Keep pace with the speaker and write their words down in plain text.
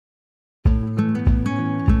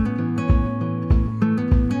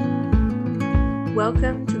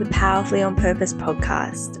welcome to the Powerfully on Purpose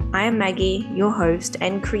podcast. I am Maggie, your host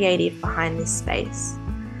and creative behind this space.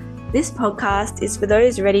 This podcast is for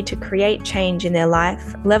those ready to create change in their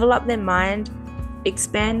life, level up their mind,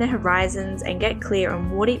 expand their horizons, and get clear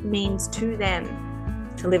on what it means to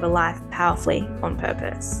them to live a life powerfully on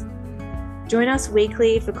purpose. Join us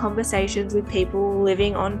weekly for conversations with people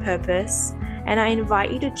living on purpose, and I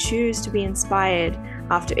invite you to choose to be inspired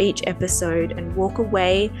after each episode and walk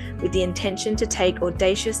away with the intention to take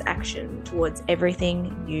audacious action towards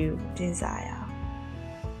everything you desire.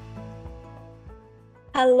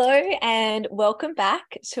 Hello and welcome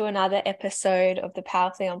back to another episode of the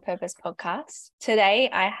Powerfully on Purpose podcast. Today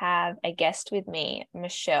I have a guest with me,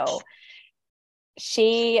 Michelle.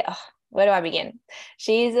 Where do I begin?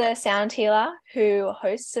 She's a sound healer who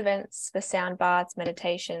hosts events for sound baths,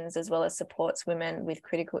 meditations, as well as supports women with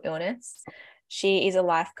critical illness. She is a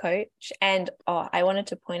life coach, and I wanted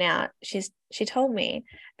to point out, she told me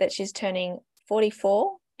that she's turning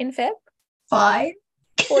 44 in Feb.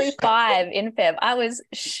 45 in Feb. I was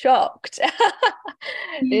shocked.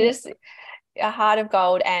 Just a heart of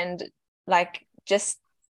gold, and I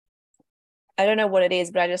don't know what it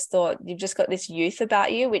is, but I just thought you've just got this youth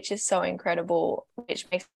about you, which is so incredible, which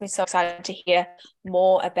makes me so excited to hear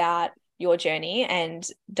more about your journey and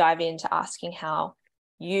dive into asking how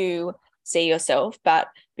you see yourself. But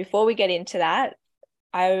before we get into that,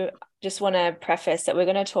 I just want to preface that we're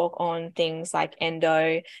going to talk on things like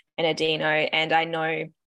endo and adeno, and I know,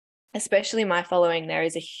 especially my following, there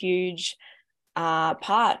is a huge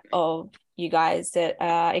part of you guys that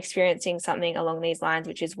are experiencing something along these lines,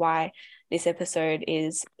 which is why this episode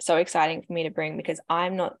is so exciting for me to bring, because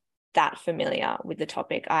I'm not that familiar with the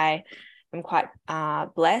topic. I am quite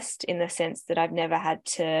blessed in the sense that I've never had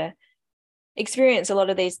to experience a lot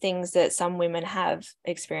of these things that some women have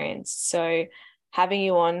experienced. So having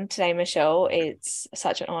you on today, Michelle, it's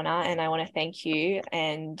such an honor, and I want to thank you,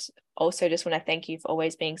 and also just want to thank you for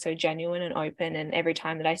always being so genuine and open, and every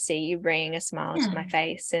time that I see you, bringing a smile to my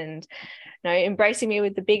face and embracing me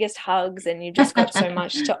with the biggest hugs, and you've just got so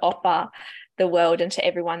much to offer the world and to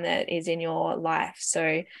everyone that is in your life.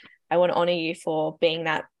 So I want to honor you for being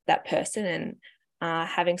that person and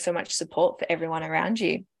having so much support for everyone around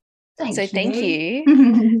you. Thank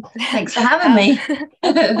you. Thanks for having me.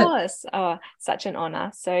 Of course. Such an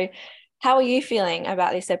honor. So how are you feeling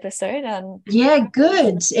about this episode? Yeah,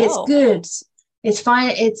 good. It's good. It's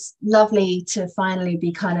fine. It's lovely to finally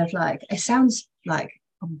be kind of like, it sounds like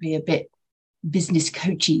probably a bit business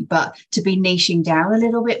coachy, but to be niching down a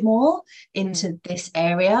little bit more into this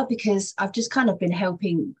area, because I've just kind of been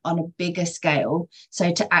helping on a bigger scale.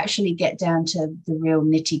 So to actually get down to the real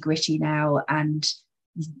nitty gritty now, and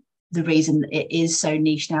the reason it is so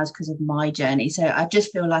niche now is because of my journey. So I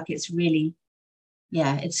just feel like it's really,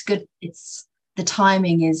 it's good. The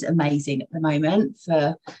timing is amazing at the moment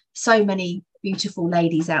for so many beautiful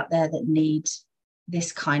ladies out there that need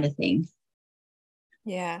this kind of thing.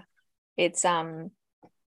 Yeah. I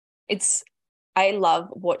love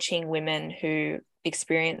watching women who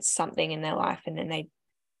experience something in their life and then they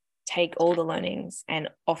take all the learnings and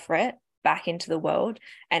offer it back into the world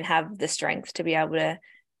and have the strength to be able to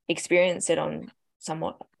experience it on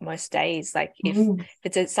somewhat most days. Like if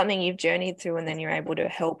it's something you've journeyed through and then you're able to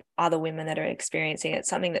help other women that are experiencing it,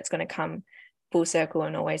 something that's going to come full circle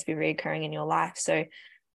and always be reoccurring in your life. So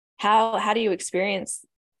how do you experience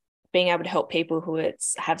being able to help people who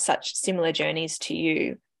have such similar journeys to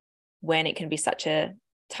you when it can be such a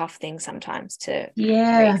tough thing sometimes to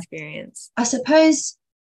experience? I suppose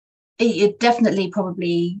it definitely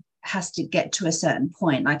probably has to get to a certain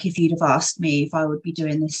point. Like if you'd have asked me if I would be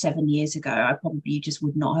doing this 7 years ago, I probably just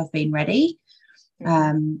would not have been ready.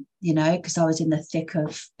 Because I was in the thick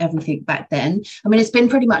of everything back then. I mean, it's been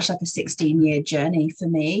pretty much like a 16-year journey for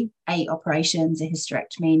me. 8 operations, a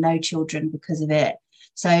hysterectomy, no children because of it.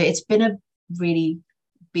 So it's been a really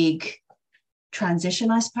big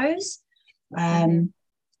transition, I suppose. And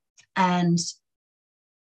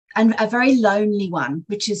a very lonely one,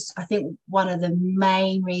 which is, I think, one of the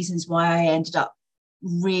main reasons why I ended up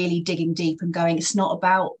really digging deep and going, it's not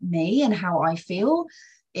about me and how I feel.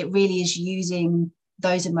 It really is using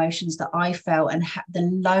those emotions that I felt and the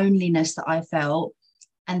loneliness that I felt,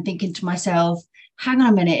 and thinking to myself, hang on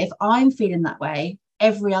a minute, if I'm feeling that way,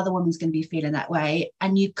 every other woman's going to be feeling that way.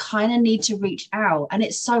 And you kind of need to reach out. And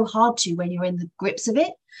it's so hard to when you're in the grips of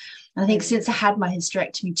it. And I think since I had my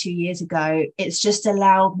hysterectomy 2 years ago, it's just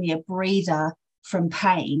allowed me a breather from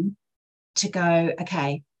pain to go,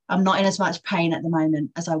 okay, I'm not in as much pain at the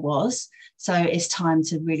moment as I was. So it's time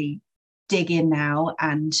to really dig in now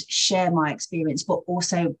and share my experience, but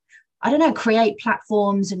also I don't know, create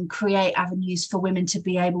platforms and create avenues for women to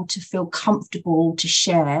be able to feel comfortable to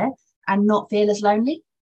share and not feel as lonely.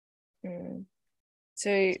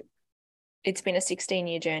 So it's been a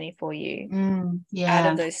 16-year journey for you. Yeah.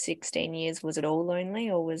 Out of those 16 years, was it all lonely,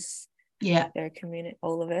 or was there a community,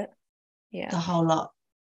 all of it? Yeah. The whole lot.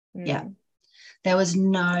 Yeah. There was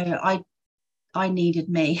I needed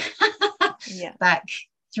me back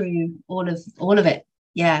through all of it.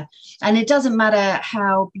 Yeah. And it doesn't matter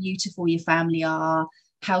how beautiful your family are,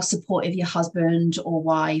 how supportive your husband or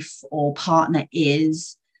wife or partner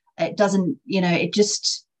is. It doesn't, it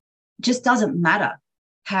just doesn't matter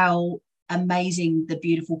how amazing the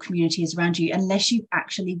beautiful community is around you unless you've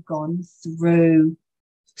actually gone through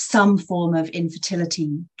some form of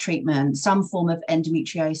infertility treatment, some form of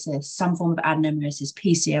endometriosis, some form of adenomyosis,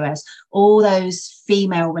 PCOS, all those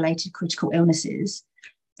female-related critical illnesses.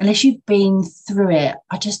 Unless you've been through it,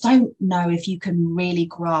 I just don't know if you can really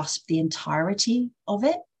grasp the entirety of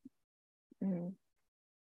it.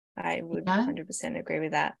 I would 100% agree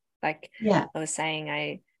with that. Like I was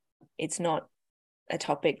saying, it's not a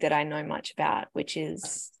topic that I know much about, which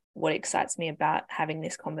is what excites me about having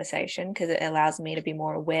this conversation, because it allows me to be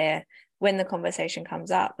more aware when the conversation comes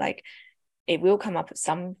up. Like it will come up at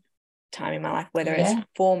some time in my life, whether it's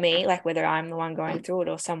for me, like whether I'm the one going through it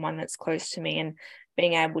or someone that's close to me, and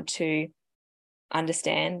being able to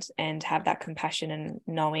understand and have that compassion and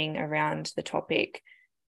knowing around the topic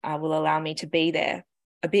will allow me to be there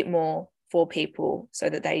a bit more for people so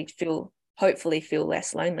that they hopefully feel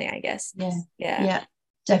less lonely, I guess. Yeah,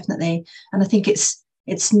 definitely. And I think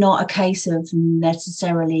it's not a case of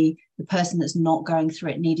necessarily the person that's not going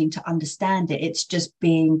through it needing to understand it. It's just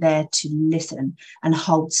being there to listen and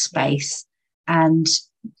hold space and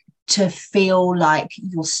to feel like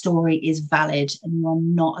your story is valid and you're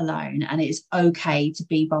not alone, and it's okay to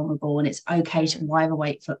be vulnerable, and it's okay to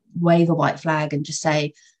wave a white flag and just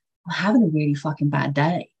say, I'm having a really fucking bad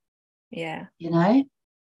day. And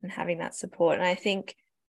having that support. And I think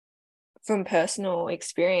from personal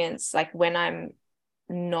experience, like when I'm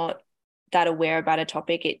not that aware about a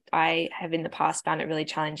topic, I have in the past found it really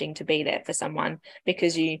challenging to be there for someone,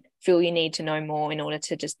 because you feel you need to know more in order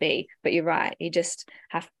to just be. But you're right, you just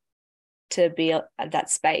have to be at that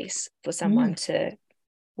space for someone to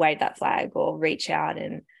wave that flag or reach out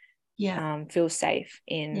and feel safe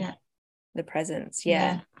in the presence.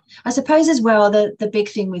 I suppose as well, the big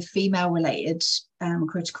thing with female related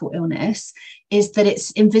critical illness is that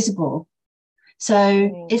it's invisible.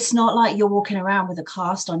 So it's not like you're walking around with a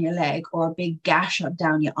cast on your leg or a big gash up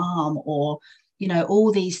down your arm, or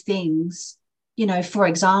all these things. For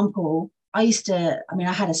example, I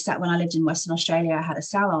had when I lived in Western Australia, I had a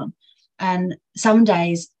salon. And some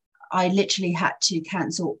days I literally had to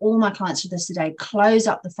cancel all my clients for this today, close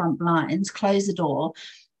up the front blinds, close the door,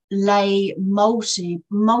 lay multiple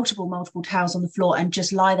towels on the floor and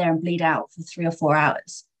just lie there and bleed out for 3 or 4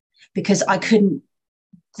 hours, because I couldn't.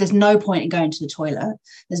 There's no point in going to the toilet.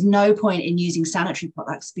 There's no point in using sanitary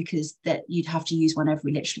products, because that you'd have to use one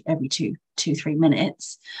every 2-3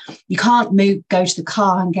 minutes. You can't go to the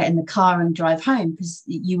car and get in the car and drive home, because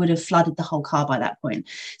you would have flooded the whole car by that point.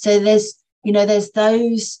 So there's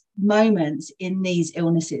those moments in these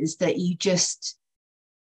illnesses that you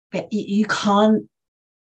can't,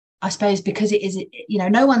 I suppose, because it is,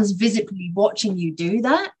 no one's visibly watching you do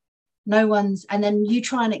that. And then you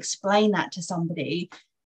try and explain that to somebody,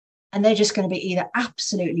 and they're just going to be either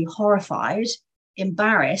absolutely horrified,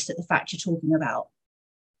 embarrassed at the fact you're talking about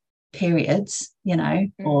periods,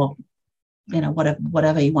 or,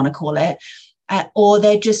 whatever you want to call it, or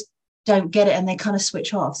they just don't get it and they kind of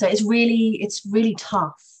switch off. So it's really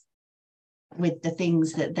tough with the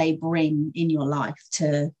things that they bring in your life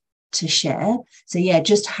to share. So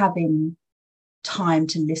just having time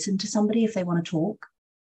to listen to somebody if they want to talk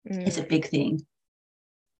is a big thing.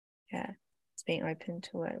 It's being open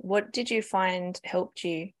to it. What did you find helped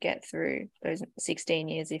you get through those 16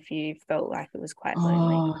 years if you felt like it was quite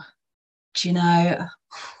lonely? Do you know,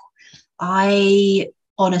 I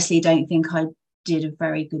honestly don't think I did a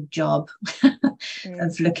very good job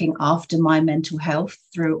of looking after my mental health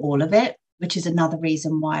through all of it, which is another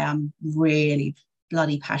reason why I'm really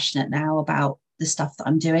bloody passionate now about the stuff that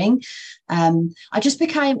I'm doing. I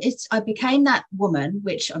became that woman,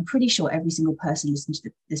 which I'm pretty sure every single person listening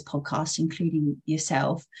to this podcast, including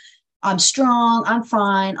yourself. I'm strong, I'm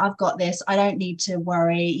fine, I've got this, I don't need to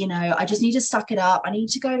worry, I just need to suck it up, I need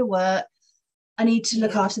to go to work, I need to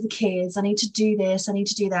look after the kids, I need to do this, I need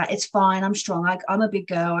to do that, it's fine, I'm strong, I'm a big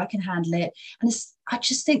girl, I can handle it. And I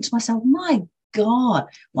just think to myself, my God,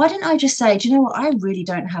 why didn't I just say, do you know what? I really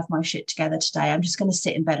don't have my shit together today. I'm just going to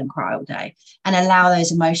sit in bed and cry all day and allow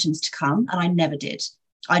those emotions to come. And I never did.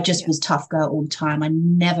 I just was tough girl all the time. I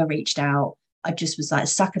never reached out. I just was like,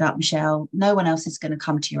 suck it up, Michelle. No one else is going to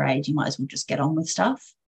come to your aid. You might as well just get on with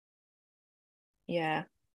stuff. Yeah.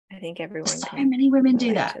 I think everyone So many women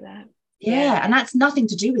do that. Yeah. And that's nothing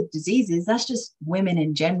to do with diseases. That's just women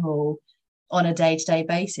in general on a day-to-day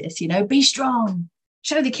basis. You know, be strong.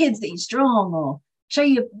 Show the kids that you're strong, or show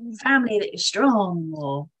your family that you're strong,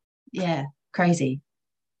 or yeah, crazy.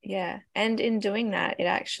 Yeah. And in doing that, it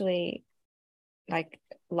actually, like,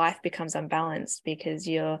 life becomes unbalanced because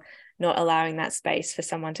you're not allowing that space for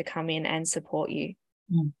someone to come in and support you.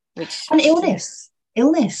 And illness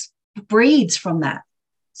breeds from that.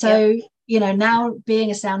 So, you know, now being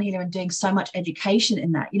a sound healer and doing so much education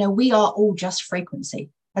in that, you know, we are all just frequency.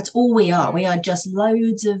 That's all we are. We are just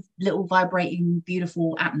loads of little vibrating,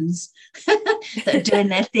 beautiful atoms that are doing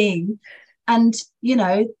their thing. And, you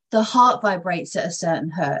know, the heart vibrates at a certain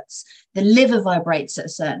hertz. The liver vibrates at a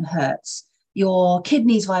certain hertz. Your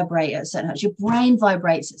kidneys vibrate at a certain hertz. Your brain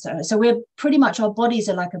vibrates at a certain hertz. So we're pretty much, our bodies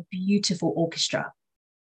are like a beautiful orchestra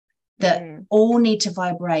that all need to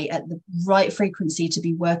vibrate at the right frequency to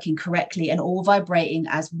be working correctly, and all vibrating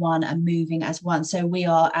as one and moving as one. So we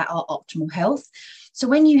are at our optimal health. So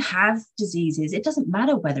when you have diseases, it doesn't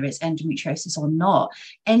matter whether it's endometriosis or not,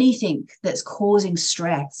 anything that's causing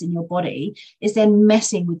stress in your body is then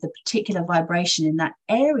messing with the particular vibration in that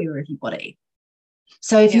area of your body.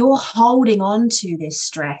 So if you're holding on to this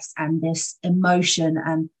stress and this emotion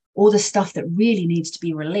and all the stuff that really needs to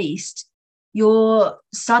be released, you're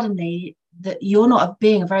suddenly that you're not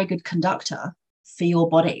being a very good conductor for your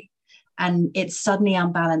body, and it's suddenly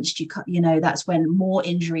unbalanced. You know, that's when more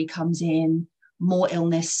injury comes in, more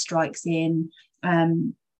illness strikes in,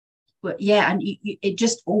 but and it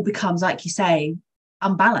just all becomes, like you say,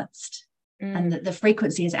 unbalanced, and the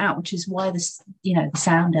frequency is out, which is why this, you know, the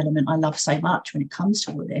sound element I love so much when it comes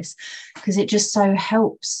to all this, because it just so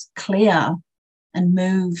helps clear and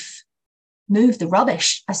move the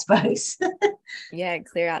rubbish, I suppose.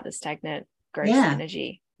 Clear out the stagnant gross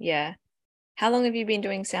energy. How long have you been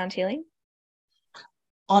doing sound healing?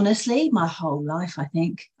 Honestly, my whole life. I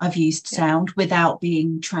think I've used sound without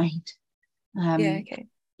being trained.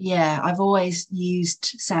 I've always used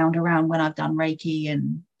sound around when I've done Reiki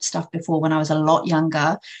and stuff before, when I was a lot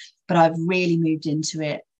younger, but I've really moved into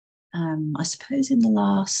it I suppose in the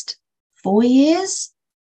last 4 years.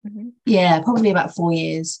 Probably about 4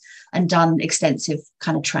 years, and done extensive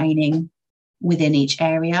kind of training within each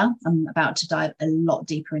area. I'm about to dive a lot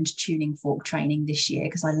deeper into tuning fork training this year,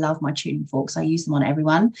 because I love my tuning forks. I use them on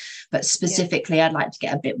everyone, but specifically I'd like to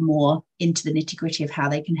get a bit more into the nitty-gritty of how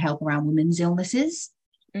they can help around women's illnesses.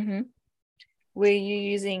 Were you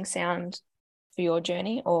using sound for your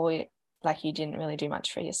journey, or like you didn't really do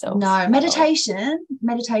much for yourself? No, meditation,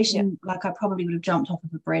 like I probably would have jumped off of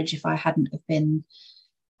a bridge if I hadn't have been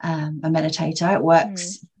a meditator. It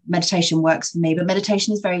works. Meditation works for me, but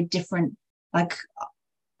meditation is very different. Like,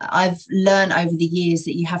 I've learned over the years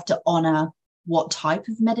that you have to honor what type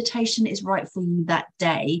of meditation is right for you that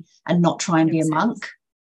day, and not try and be a monk.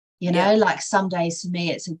 You know, like some days for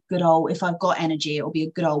me, it's a good old, if I've got energy, it'll be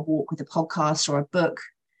a good old walk with a podcast or a book.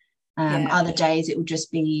 Other days it will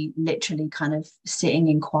just be literally kind of sitting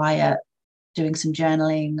in quiet, doing some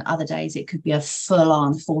journaling. Other days it could be a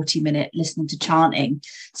full-on 40-minute listening to chanting.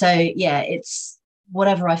 So it's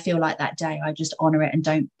whatever I feel like that day. I just honor it and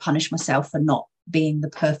don't punish myself for not being the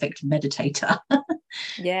perfect meditator.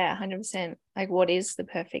 100%. Like, what is the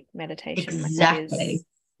perfect meditation? Exactly.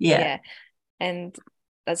 And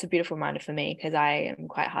that's a beautiful reminder for me, because I am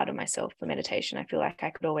quite hard on myself for meditation. I feel like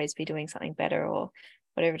I could always be doing something better or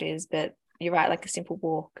whatever it is, but you're right, like a simple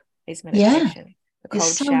walk is meditation. A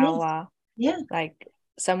cold shower, like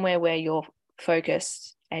somewhere where you're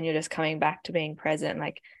focused and you're just coming back to being present.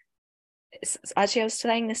 Like, actually, I was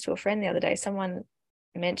saying this to a friend the other day. Someone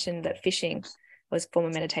mentioned that fishing was a form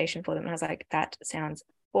of meditation for them, and I was like, that sounds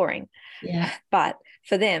boring. But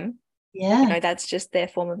for them, you know, that's just their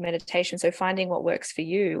form of meditation. So finding what works for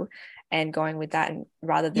you and going with that, and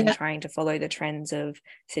rather than trying to follow the trends of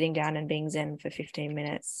sitting down and being zen for 15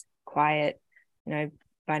 minutes, quiet, you know,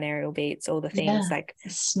 binaural beats, all the things, like,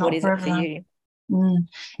 what is it for you?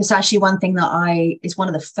 It's actually one thing that it's one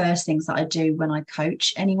of the first things that I do when I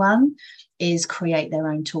coach anyone, is create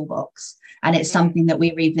their own toolbox. And it's something that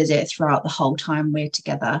we revisit throughout the whole time we're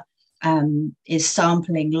together, is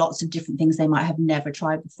sampling lots of different things they might have never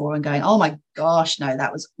tried before and going, oh my gosh, no,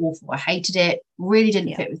 that was awful. I hated it. Really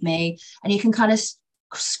didn't fit with me. And you can kind of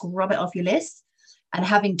scrub it off your list. and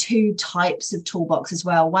having two types of toolbox as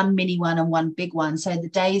well, one mini one and one big one. So the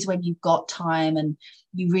days when you've got time and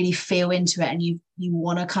you really feel into it and you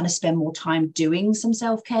want to kind of spend more time doing some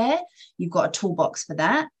self-care, you've got a toolbox for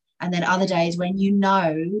that. And then other days when you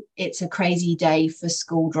know it's a crazy day for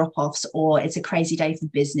school drop-offs, or it's a crazy day for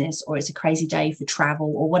business, or it's a crazy day for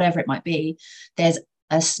travel, or whatever it might be, there's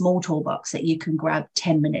a small toolbox that you can grab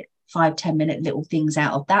 5-10 minute little things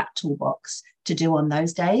out of that toolbox to do on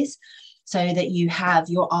those days, so that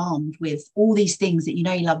you're armed with all these things that you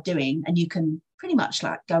know you love doing, and you can pretty much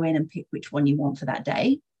like go in and pick which one you want for that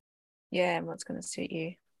day. Yeah, and what's going to suit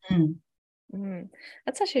you.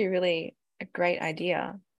 That's actually really a great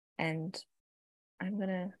idea, and I'm going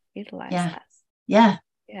to utilize that. Yeah.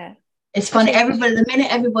 It's funny. The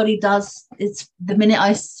minute everybody does, it's the minute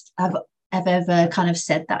I have ever kind of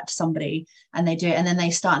said that to somebody and they do it, and then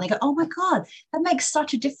they start and they go, oh my God, that makes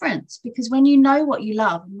such a difference. Because when you know what you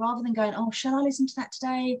love, and rather than going, oh, should I listen to that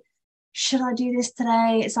today? Should I do this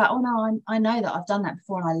today? It's like, oh no, I know that I've done that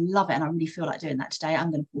before and I love it and I really feel like doing that today.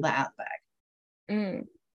 I'm going to pull that out of the bag.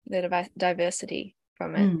 The diversity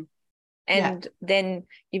from it. And then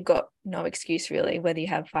you've got no excuse really, whether you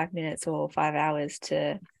have 5 minutes or 5 hours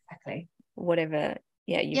to whatever.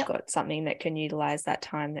 You've got something that can utilize that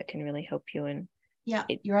time that can really help you, and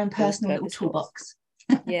your own personal little toolbox.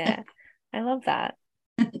 Yeah, I love that.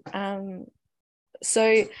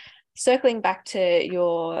 So circling back to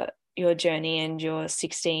your journey and your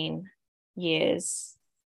 16 years,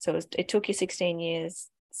 so it took you 16 years,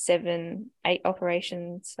 8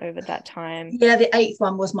 operations over that time. Yeah, the 8th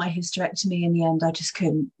one was my hysterectomy. In the end, I just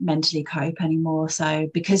couldn't mentally cope anymore. So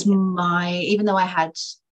because even though I had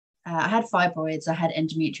fibroids, I had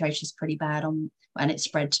endometriosis pretty bad and it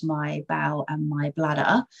spread to my bowel and my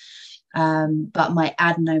bladder. But my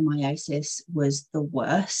adenomyosis was the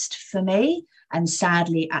worst for me. And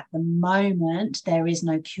sadly, at the moment, there is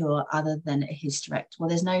no cure other than a hysterectomy. Well,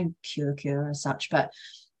 there's no cure as such, but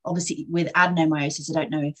obviously with adenomyosis, I don't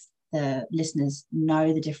know if the listeners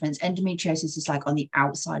know the difference. Endometriosis is like on the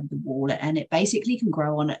outside of the wall, and it basically can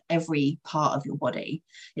grow on every part of your body.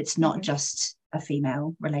 It's not just a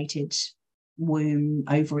female related womb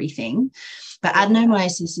ovary thing, but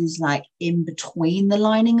adenomyosis is like in between the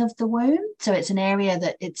lining of the womb, so it's an area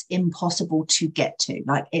that it's impossible to get to,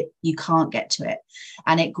 you can't get to it,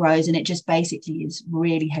 and it grows, and it just basically is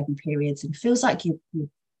really heavy periods and feels like your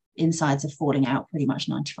insides are falling out pretty much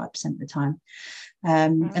 95% of the time,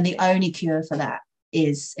 and the only cure for that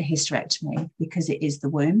is a hysterectomy because it is the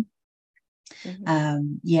womb.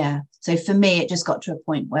 So for me it just got to a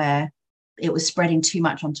point where it was spreading too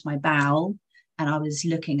much onto my bowel, and I was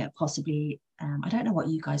looking at possibly I don't know what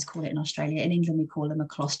you guys call it in Australia. In England we call them a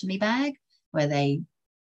colostomy bag, where they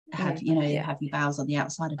have you have your bowels on the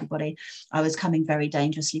outside of your body. I was coming very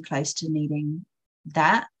dangerously close to needing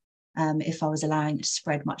that if I was allowing it to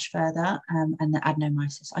spread much further, and the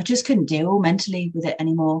adenomyosis, I just couldn't deal mentally with it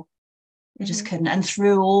anymore. I just couldn't. And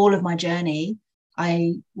through all of my journey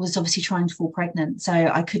I was obviously trying to fall pregnant, so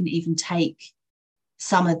I couldn't even take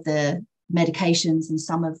some of the medications and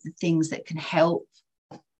some of the things that can help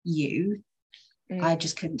you. I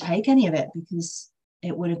just couldn't take any of it because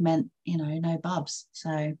it would have meant no bubs.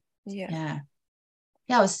 So it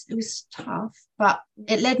was tough, but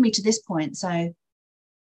it led me to this point. So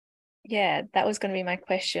that was going to be my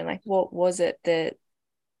question, like what was it that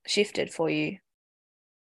shifted for you?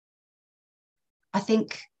 I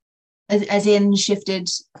think as in shifted.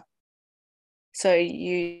 So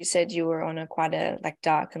you said you were on quite a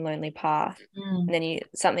dark and lonely path, and then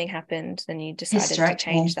something happened, and you decided to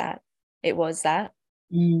change that. It was that.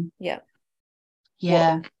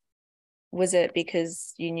 Yeah. Was it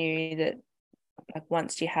because you knew that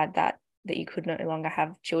once you had that you could no longer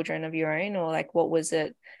have children of your own, or what was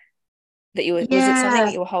it that you were? Was it something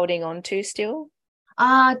that you were holding on to still?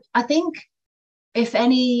 I think if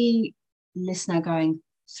any listener going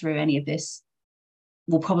through any of this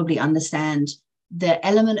will probably understand the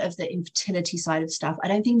element of the infertility side of stuff. I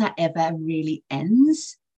don't think that ever really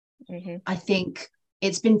ends. I think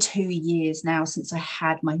it's been 2 years now since I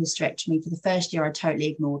had my hysterectomy. For the first year, I totally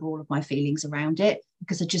ignored all of my feelings around it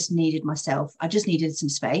because I just needed myself. I just needed some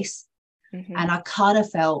space. And I kind of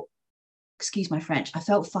felt, excuse my French, I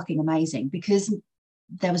felt fucking amazing because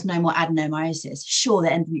there was no more adenomyosis. Sure, the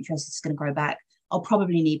endometriosis is going to grow back. I'll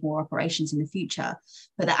probably need more operations in the future.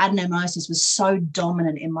 But the adenomyosis was so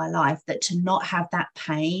dominant in my life that to not have that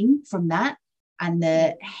pain from that, and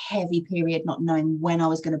the heavy period, not knowing when I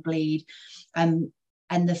was going to bleed, and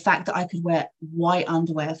the fact that I could wear white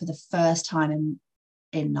underwear for the first time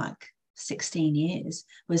in 16 years,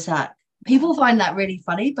 was that people find that really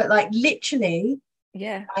funny, but literally,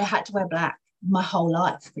 I had to wear black. my whole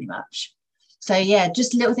life pretty much. So yeah,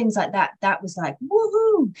 just little things like that. That was like,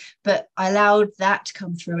 woohoo. But I allowed that to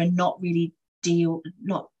come through and didn't really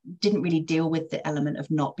deal with the element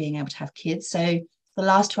of not being able to have kids. So the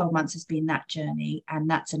last 12 months has been that journey. And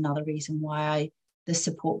that's another reason why the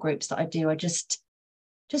support groups that I do, I just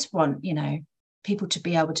want, people to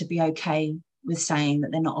be able to be okay with saying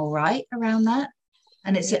that they're not all right around that.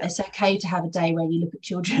 And it's okay to have a day where you look at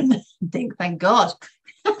children and think, thank God.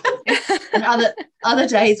 And other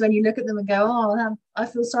days when you look at them and go, oh, I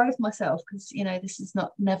feel sorry for myself because, this is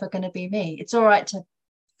never going to be me. It's all right to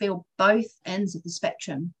feel both ends of the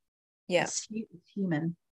spectrum. Yeah. It's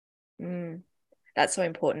human. That's so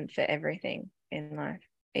important for everything in life,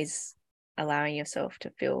 is allowing yourself to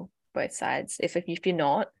feel both sides. If you're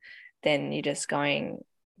not, then you're just going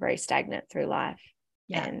very stagnant through life.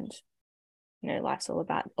 Yeah. And life's all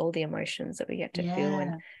about all the emotions that we get to feel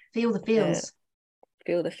and feel the feels.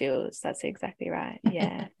 Feel the feels. That's exactly right.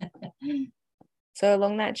 Yeah. So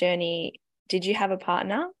along that journey, did you have a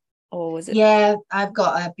partner, or was it? Yeah, I've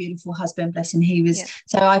got a beautiful husband, bless him. He was,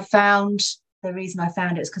 so I found, the reason I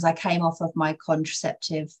found it is because I came off of my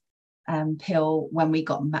contraceptive pill when we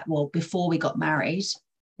got, before we got married,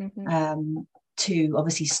 to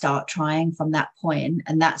obviously start trying from that point.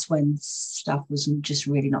 And that's when stuff was just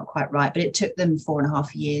really not quite right. But it took them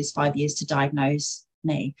 5 years to diagnose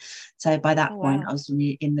me. So by that point, I was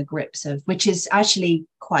in the grips of, which is actually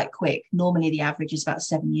quite quick. Normally the average is about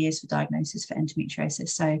 7 years for diagnosis for endometriosis.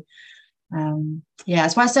 So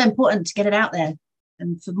that's why it's so important to get it out there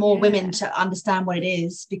and for more women to understand what it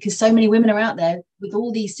is, because so many women are out there with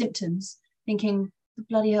all these symptoms thinking, what the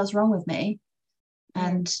bloody hell's wrong with me?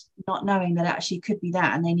 And not knowing that actually could be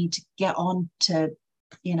that, and they need to get on to,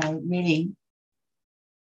 really,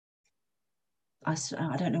 I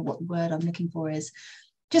don't know what the word I'm looking for is,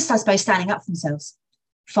 just, I suppose, standing up for themselves,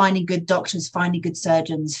 finding good doctors, finding good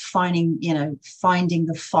surgeons, finding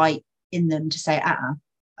the fight in them to say,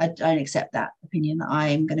 I don't accept that opinion.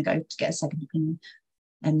 I'm going to go to get a second opinion.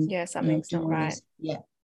 And something's not right.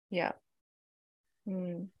 Yeah.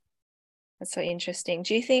 That's so interesting.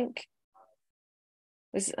 Do you think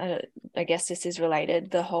I guess this is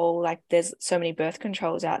related, the whole, there's so many birth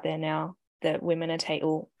controls out there now that women are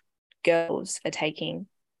girls are taking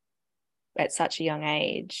at such a young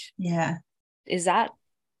age. Yeah. Is that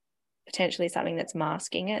potentially something that's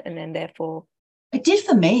masking it, and then therefore it did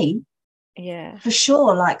for me? Yeah, for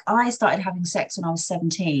sure. I started having sex when I was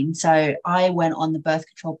 17, so I went on the birth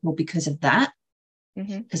control pill because of that,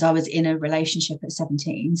 because I was in a relationship at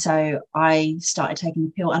 17. So I started taking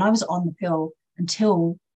the pill, and I was on the pill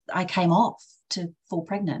until I came off to fall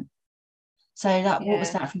pregnant. So what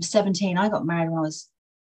was that, from 17? I got married when I was,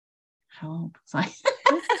 how old was I?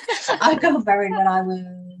 I got married when I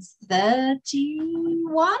was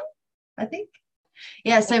 31, I think.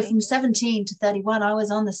 Yeah, so from 17 to 31, I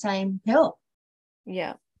was on the same pill.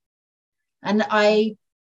 Yeah. And I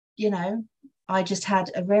just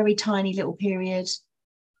had a very tiny little period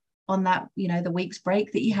on that, the week's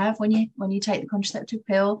break that you have when you take the contraceptive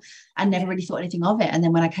pill, and never really thought anything of it. And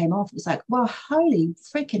then when I came off, it was like, well, holy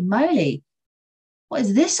freaking moly, what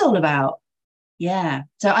is this all about? Yeah.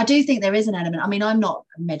 So I do think there is an element. I mean, I'm not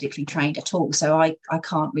medically trained at all, so I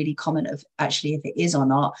can't really comment of actually if it is or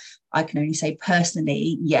not. I can only say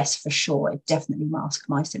personally, yes, for sure, it definitely masked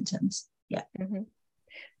my symptoms. Yeah.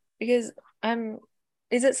 Because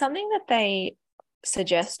is it something that they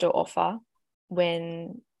suggest or offer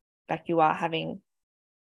when you are having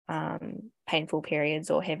painful periods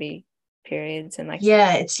or heavy periods, and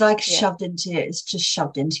it's shoved into it. It's just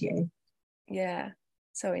shoved into you. Yeah.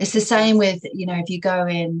 So it's the same with, if you go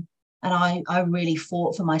in, and I really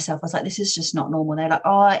fought for myself. I was like, this is just not normal. They're like,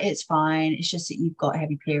 oh, it's fine. It's just that you've got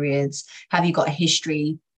heavy periods. Have you got a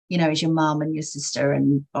history, as your mum and your sister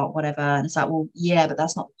and whatever? And it's like, well, yeah, but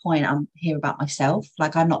that's not the point. I'm here about myself.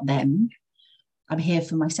 I'm not them. I'm here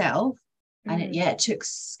for myself. And it took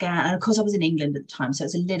scan. And of course I was in England at the time, so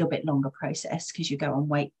it's a little bit longer process because you go on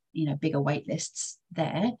bigger wait lists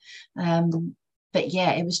there. But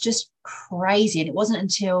yeah, it was just crazy. And it wasn't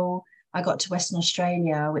until I got to Western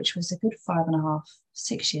Australia, which was a good 5.5,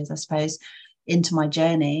 6 years, I suppose, into my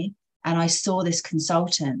journey. And I saw this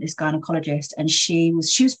consultant, this gynecologist, and she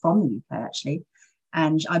was from the UK actually.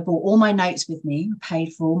 And I brought all my notes with me,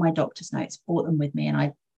 paid for all my doctor's notes, brought them with me, and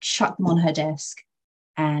I chucked them on her desk.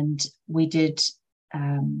 And we did,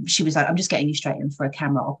 she was like, I'm just getting you straight in for a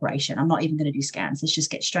camera operation. I'm not even going to do scans. Let's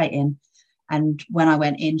just get straight in. And when I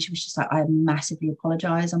went in, she was just like, I massively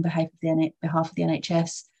apologise on behalf of the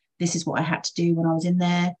NHS. This is what I had to do when I was in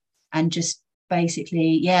there. And just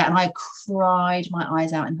basically, yeah, and I cried my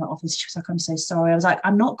eyes out in her office. She was like, I'm so sorry. I was like,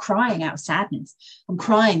 I'm not crying out of sadness. I'm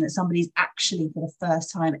crying that somebody's actually, for the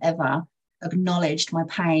first time ever, acknowledged my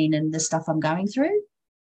pain and the stuff I'm going through.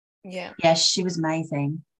 Yeah. Yeah, she was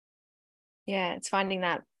amazing. Yeah, it's finding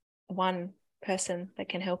that one person that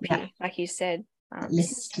can help you, like you said.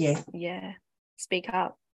 Listen to you. Yeah, speak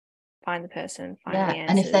up, find the person, find the answers.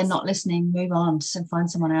 And if they're not listening, move on and find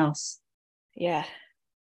someone else. Yeah.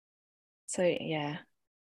 So yeah,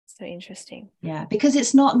 so interesting. Yeah, because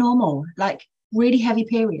it's not normal. Like really heavy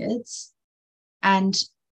periods and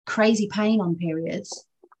crazy pain on periods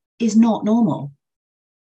is not normal.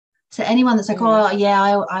 So anyone that's like, oh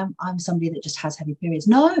yeah, I'm somebody that just has heavy periods.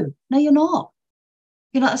 No, you're not.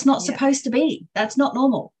 You're not. That's not supposed to be. That's not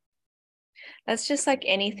normal. That's just like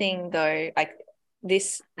anything though, like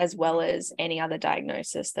this, as well as any other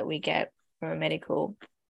diagnosis that we get from a medical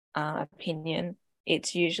opinion.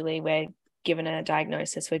 It's usually we're given a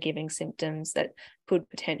diagnosis, we're giving symptoms that could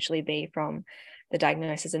potentially be from the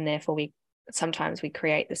diagnosis, and therefore sometimes we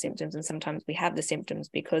create the symptoms, and sometimes we have the symptoms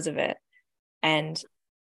because of it, and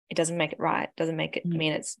it doesn't make it right, doesn't make it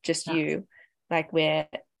mean it's just you. Like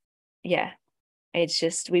it's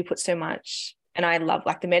just, we put so much, and I love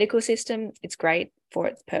like the medical system, it's great for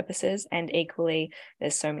its purposes, and equally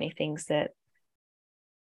there's so many things that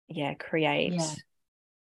create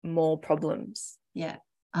more problems.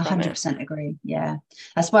 100% agree. Yeah,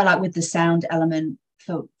 that's why, like with the sound element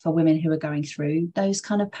for women who are going through those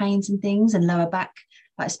kind of pains and things, and lower back,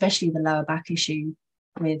 like especially the lower back issue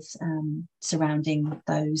with surrounding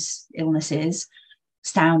those illnesses,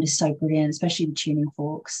 sound is so brilliant, especially the tuning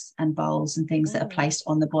forks and bowls and things that are placed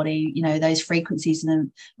on the body. You know, those frequencies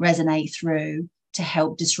then resonate through to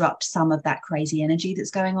help disrupt some of that crazy energy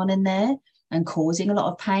that's going on in there and causing a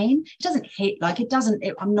lot of pain. It doesn't hit, like it doesn't,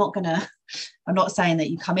 I'm not saying that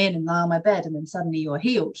you come in and lie on my bed and then suddenly you're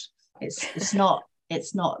healed. It's not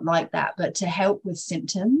like that, but to help with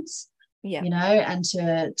symptoms, you know, and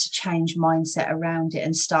to change mindset around it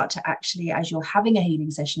and start to actually, as you're having a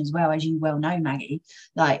healing session as well, as you well know, Maggie,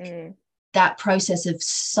 like that process of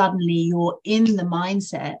suddenly you're in the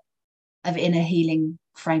mindset of in a healing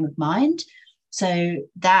frame of mind. So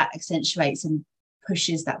that accentuates and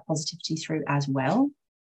pushes that positivity through as well.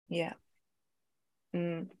 Yeah.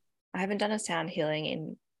 I haven't done a sound healing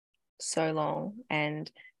in so long, and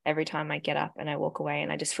every time I get up and I walk away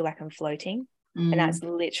and I just feel like I'm floating, and that's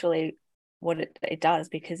literally what it does,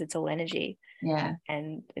 because it's all energy. Yeah.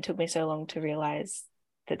 And it took me so long to realize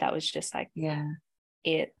that was just like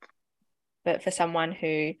it. But for someone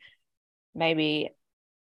who maybe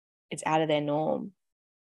it's out of their norm,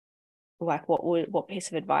 like what piece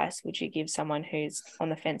of advice would you give someone who's on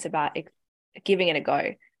the fence about giving it a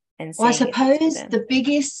go? And I suppose the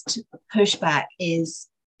biggest pushback is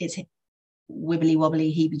it's wibbly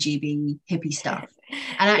wobbly, heebie jeebie, hippie stuff.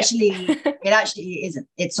 And actually, it actually isn't.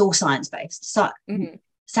 It's all science based. So,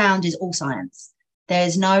 sound is all science.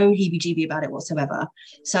 There's no heebie jeebie about it whatsoever.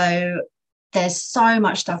 So there's so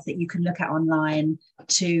much stuff that you can look at online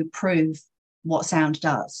to prove what sound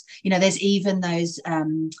does. You know, there's even those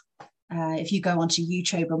if you go onto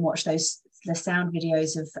YouTube and watch the sound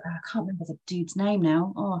videos of I can't remember the dude's name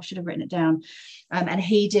now. Oh, I should have written it down. And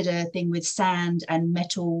he did a thing with sand and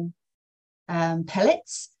metal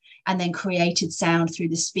pellets, and then created sound through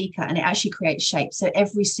the speaker, and it actually creates shapes. So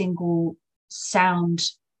every single sound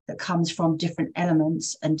that comes from different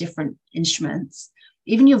elements and different instruments,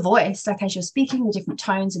 even your voice, like as you're speaking, the different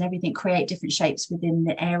tones and everything create different shapes within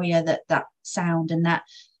the area that sound and that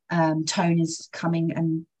tone is coming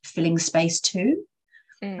and filling space to.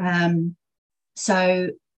 So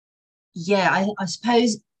yeah, I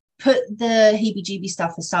suppose put the heebie-jeebie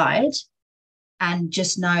stuff aside and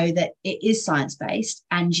just know that it is science-based.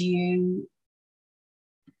 And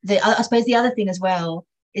I suppose the other thing as well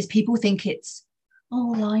is people think it's,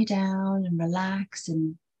 oh, lie down and relax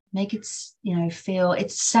and make it, you know, feel,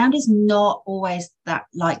 sound is not always that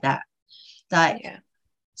like that. Like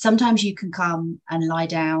sometimes you can come and lie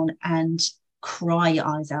down and cry your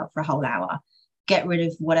eyes out for a whole hour, get rid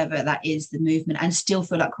of whatever that is, the movement, and still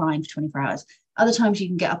feel like crying for 24 hours. Other times you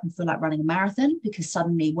can get up and feel like running a marathon because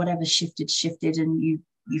suddenly whatever's shifted and you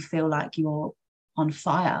feel like you're on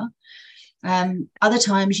fire. Other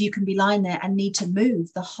times you can be lying there and need to move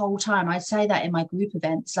the whole time. I say that in my group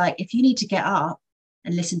events, like if you need to get up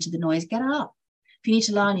and listen to the noise, get up. If you need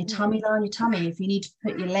to lie on your tummy, lie on your tummy. If you need to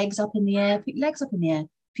put your legs up in the air, put your legs up in the air.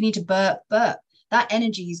 If you need to burp. That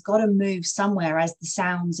energy's got to move somewhere as the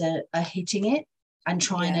sounds are hitting it and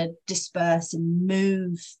trying to disperse and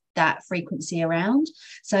move that frequency around.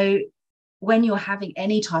 So when you're having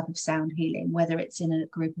any type of sound healing, whether it's in a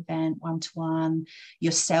group event, one-to-one,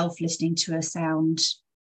 yourself listening to a sound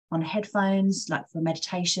on headphones, like for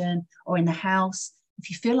meditation, or in the house, if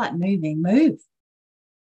you feel like moving, move.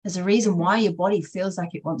 There's a reason why your body feels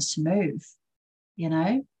like it wants to move, you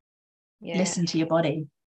know? Yeah. Listen to your body.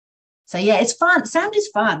 So yeah, it's fun. Sound is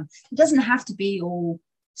fun. It doesn't have to be all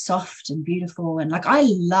soft and beautiful. And like, I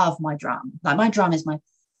love my drum. Like, my drum is my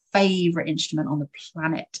favorite instrument on the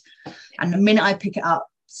planet. And the minute I pick it up,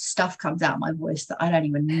 stuff comes out of my voice that I don't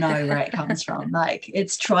even know where it comes from. Like,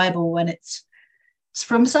 it's tribal and it's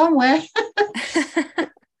from somewhere.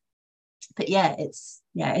 But yeah, it's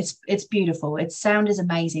beautiful. Its sound is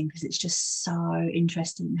amazing because it's just so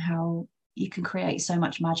interesting how you can create so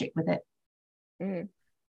much magic with it. And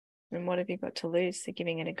what have you got to lose for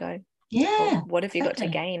giving it a go? Yeah. Or what have you got to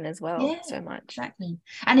gain as well? Yeah, so much. Exactly.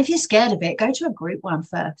 And if you're scared of it, go to a group one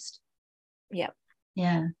first. Yep.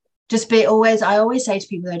 Yeah. I always say to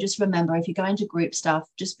people, though, just remember, if you're going to group stuff,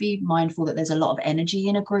 just be mindful that there's a lot of energy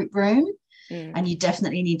in a group room. And you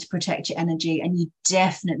definitely need to protect your energy. And you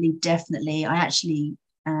definitely, I actually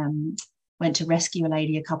went to rescue a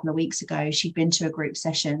lady a couple of weeks ago. She'd been to a group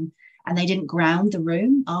session and they didn't ground the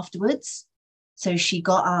room afterwards. So she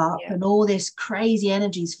got up and all this crazy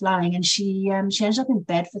energy is flowing. And she ended up in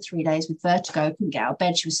bed for 3 days with vertigo, couldn't get out of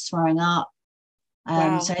bed. She was throwing up.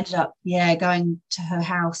 Wow. So I ended up, going to her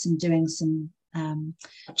house and doing some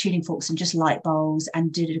tuning forks and just light bowls,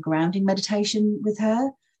 and did a grounding meditation with her.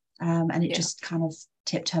 And it just kind of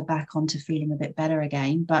tipped her back onto feeling a bit better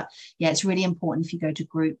again. But yeah, it's really important if you go to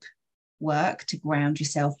group work to ground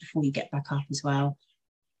yourself before you get back up as well.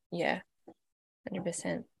 Yeah,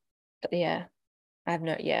 100%. But yeah, I've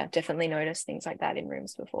definitely noticed things like that in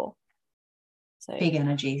rooms before. So big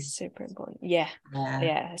energies, super important. Yeah,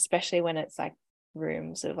 especially when it's like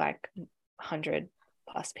rooms of like 100+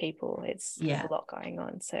 people. It's a lot going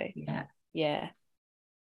on. So yeah.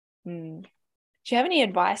 Do you have any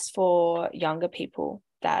advice for younger people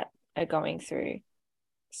that are going through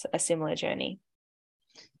a similar journey?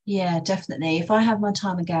 Yeah, definitely. If I have my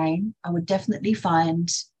time again, I would definitely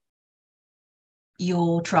find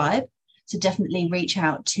your tribe. So definitely reach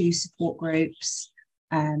out to support groups.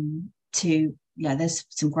 There's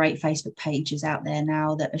some great Facebook pages out there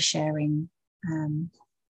now that are sharing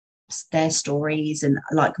their stories and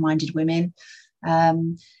like-minded women.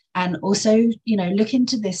 And also, look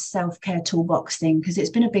into this self-care toolbox thing, because it's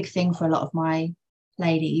been a big thing for a lot of my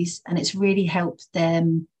ladies, and it's really helped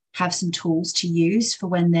them have some tools to use for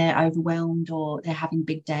when they're overwhelmed or they're having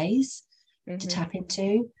big days to tap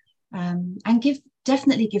into. And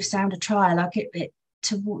definitely give sound a try. Like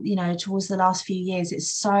towards the last few years,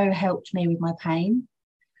 it's so helped me with my pain.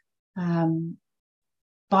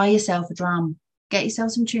 Buy yourself a drum, get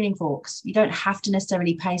yourself some tuning forks. You don't have to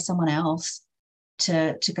necessarily pay someone else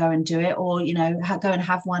to go and do it, or go and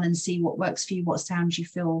have one and see what works for you, what sounds you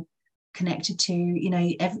feel connected to.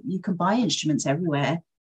 You can buy instruments everywhere,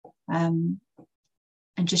 and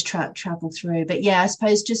just travel through. But yeah, I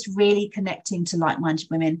suppose just really connecting to like-minded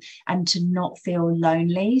women and to not feel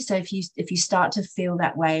lonely. So if you start to feel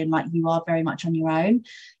that way and like you are very much on your own,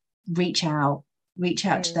 reach out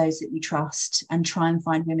to those that you trust, and try and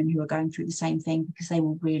find women who are going through the same thing, because they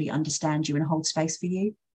will really understand you and hold space for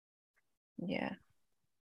you.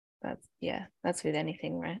 That's with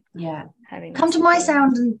anything, right? Come to my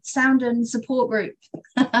sound and support group.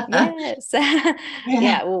 Yes.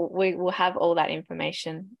 Well, we will have all that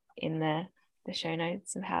information in the show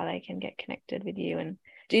notes of how they can get connected with you. And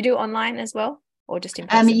do you do online as well, or just in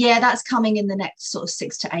person? That's coming in the next sort of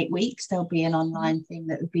 6 to 8 weeks. There'll be an online thing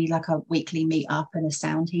that would be like a weekly meet up and a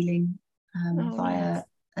sound healing via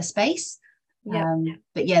a space.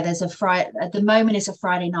 But yeah, there's a Friday at the moment. It's a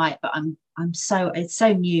Friday night, but it's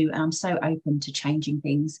so new, and I'm so open to changing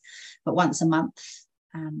things. But once a month,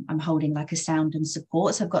 I'm holding like a sound and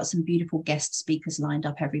support. So I've got some beautiful guest speakers lined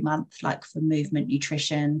up every month, like for movement,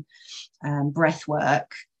 nutrition, breath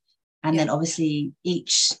work, and then obviously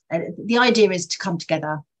the idea is to come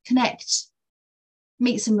together, connect,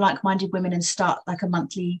 meet some like-minded women, and start like a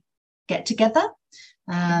monthly get together.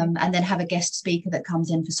 And then have a guest speaker that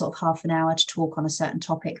comes in for sort of half an hour to talk on a certain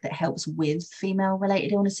topic that helps with female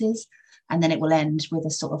related illnesses. And then it will end with a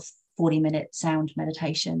sort of 40-minute sound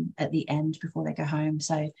meditation at the end before they go home.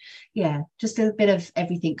 So yeah, just a bit of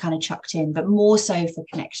everything kind of chucked in, but more so for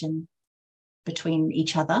connection between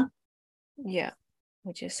each other. Yeah,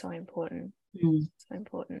 which is so important. So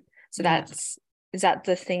important. So is that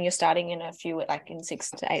the thing you're starting in in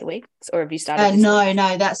 6 to 8 weeks, or have you started?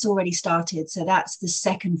 No, that's already started. So that's the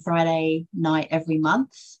second Friday night every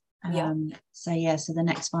month. So the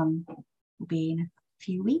next one will be in a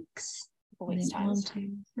few weeks. 4 weeks time. 1,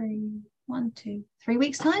 2, 3, 1, 2, 3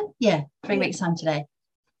 weeks time. Yeah, 3 weeks time today.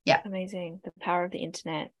 Yeah, amazing. The power of the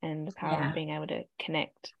internet and the power of being able to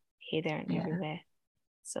connect here, there, and everywhere.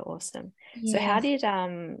 So awesome. So how did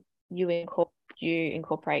you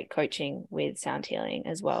incorporate coaching with sound healing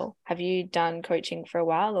as well? Have you done coaching for a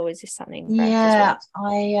while, or is this something fresh as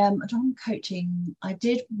well? I've done coaching. I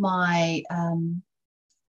did my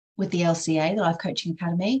with the LCA, the Life Coaching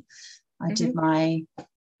Academy. I did my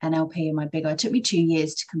NLP and my big. It took me 2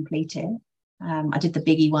 years to complete it. I did the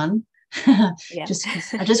biggie one. Just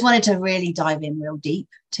because I just wanted to really dive in real deep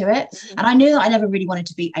to it. And I knew that I never really wanted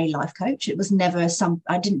to be a life coach. It was never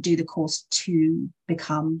I didn't do the course to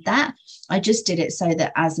become that. I just did it so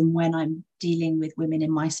that as and when I'm dealing with women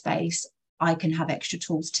in my space, I can have extra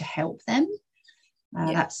tools to help them.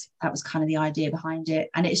 That was kind of the idea behind it.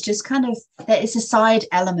 And it's just kind of, it's a side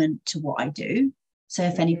element to what I do. So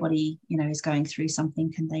if anybody, is going through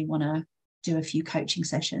something and they want to do a few coaching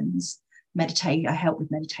sessions, meditate, I help with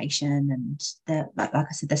meditation and like I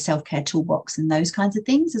said, the self-care toolbox and those kinds of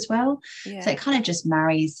things as well. So it kind of just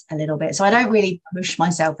marries a little bit. So I don't really push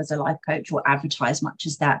myself as a life coach or advertise much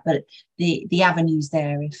as that, but the avenue's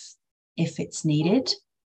there if it's needed.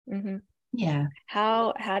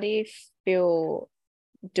 How do you feel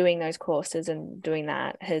doing those courses and doing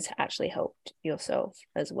that has actually helped yourself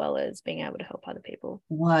as well as being able to help other people?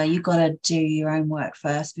 Well, you've got to do your own work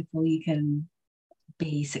first before you can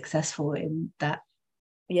be successful in that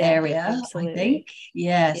area. Absolutely. I think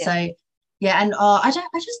so and I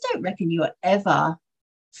just don't reckon you are ever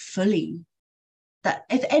fully, that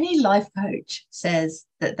if any life coach says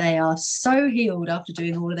that they are so healed after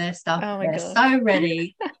doing all of their stuff, they're so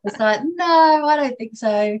ready, it's like, no, I don't think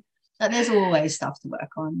so. Like, there's always stuff to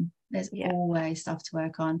work on. Always stuff to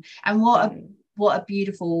work on. And what a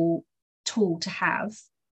beautiful tool to have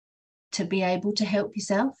to be able to help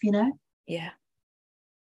yourself,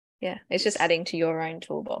 it's just adding to your own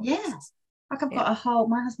toolbox. Like I've got a whole,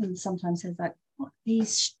 my husband sometimes says, like, what,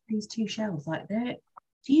 these 2 shelves, like, they're,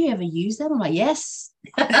 do you ever use them? I'm like, yes.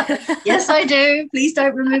 Yes, I do. Please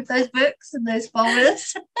don't remove those books and those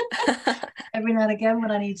folders. Every now and again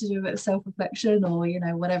when I need to do a bit of self-reflection or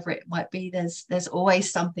whatever it might be, there's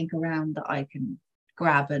always something around that I can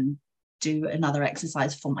grab and do another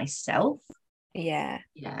exercise for myself. That's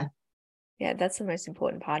the most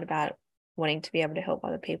important part about wanting to be able to help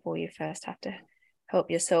other people. You first have to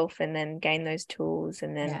help yourself and then gain those tools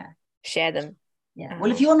and then share them.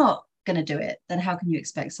 Well, if you're not going to do it, then how can you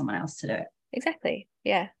expect someone else to do it? Exactly.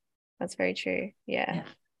 That's very true.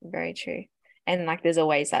 Very true. And like there's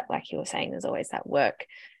always that, like you were saying, there's always that work.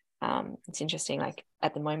 It's interesting, like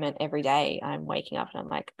at the moment every day I'm waking up and I'm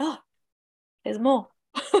like, oh, there's more.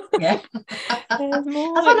 There's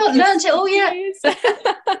more. Have I not learned it all yet?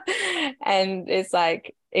 And it's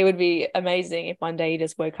like, it would be amazing if one day you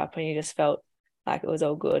just woke up and you just felt like it was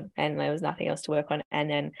all good and there was nothing else to work on, and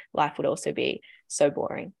then life would also be so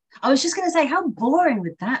boring. I was just going to say, how boring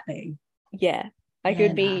would that be? It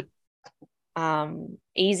would be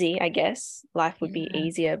easy, I guess. Life would be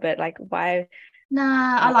easier, but like, why?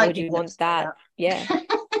 I like, would you want that?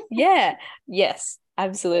 Yes,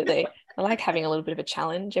 absolutely. I like having a little bit of a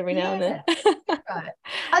challenge every now and then. Right.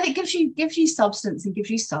 I think it gives you substance and gives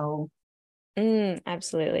you soul.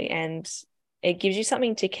 Absolutely. And it gives you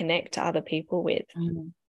something to connect to other people with.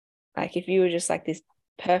 Like if you were just like this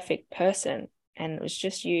perfect person and it was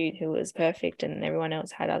just you who was perfect and everyone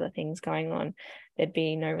else had other things going on, there'd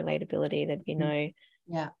be no relatability. There'd be no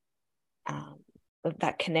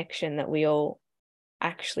that connection that we all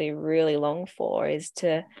actually really long for, is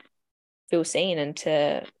to feel seen and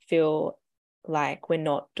to feel like we're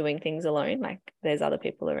not doing things alone, like there's other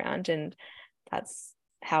people around, and that's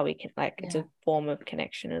how we can, like, it's a form of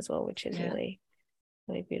connection as well, which is really,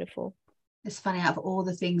 really beautiful. It's funny, out of all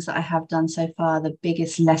the things that I have done so far, the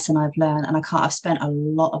biggest lesson I've learned, and I've spent a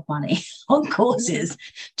lot of money on courses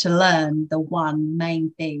to learn, the one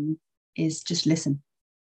main thing is just listen.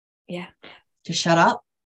 Just shut up.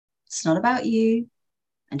 It's not about you,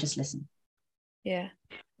 and just listen.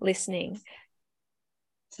 Listening.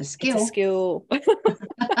 It's a skill. It's a skill.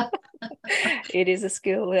 It is a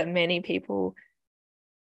skill that many people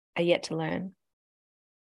are yet to learn.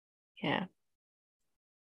 I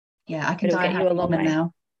can die a happy woman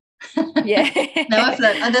now. No, I've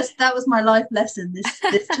learned, that was my life lesson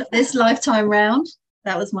this lifetime round.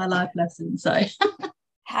 That was my life lesson. So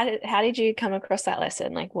how did you come across that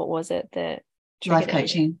lesson? Like, what was it that life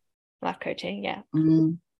coaching?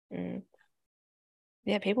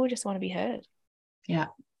 People just want to be heard. At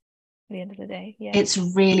the end of the day, it's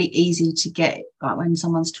really easy to get, like, when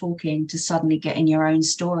someone's talking, to suddenly get in your own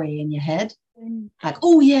story in your head. Like,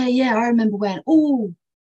 oh yeah, I remember when, oh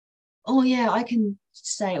yeah, I can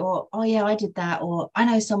say, or oh yeah, I did that, or I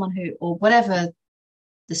know someone who, or whatever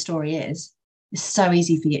the story is. It's so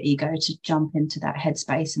easy for your ego to jump into that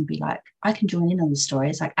headspace and be like, I can join in on the story.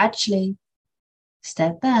 It's like, actually,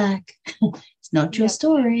 step back. It's not your Yep.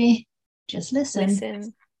 story. Just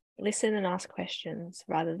Listen and ask questions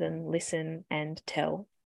rather than listen and tell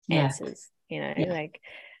Yeah. answers, like,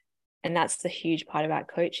 and that's the huge part about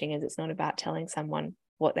coaching, is it's not about telling someone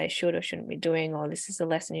what they should or shouldn't be doing, or this is a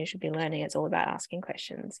lesson you should be learning. It's all about asking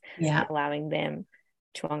questions and allowing them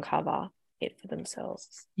to uncover it for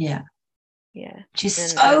themselves. Yeah. Which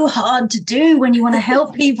is so hard to do when you want to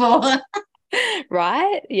help people.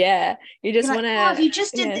 Right? Yeah. You just want to, oh, you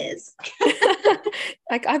just did this.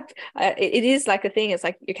 Like it is like a thing. It's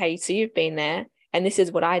like, okay, so you've been there and this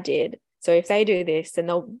is what I did. So if they do this, then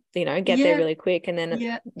they'll, get there really quick. And then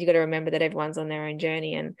you got to remember that everyone's on their own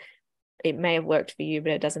journey, and it may have worked for you,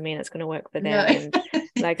 but it doesn't mean it's going to work for them. No. And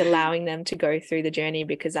like allowing them to go through the journey,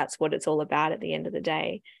 because that's what it's all about at the end of the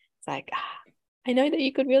day. It's like, I know that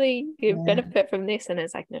you could really benefit from this. And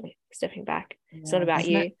it's like, no, stepping back. It's not about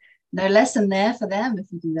you. No lesson there for them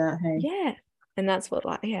if you do that. Hey. Yeah. And that's what,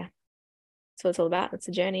 that's what it's all about. It's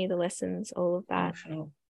a journey, the lessons, all of that. For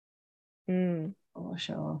sure. For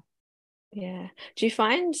sure. Yeah. Do you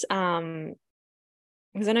find,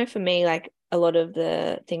 because I know for me, like a lot of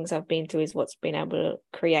the things I've been through is what's been able to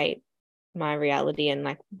create my reality and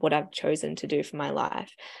like what I've chosen to do for my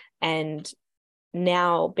life. And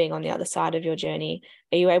now being on the other side of your journey,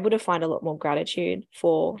 are you able to find a lot more gratitude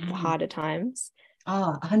for the harder times?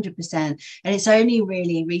 100%. And it's only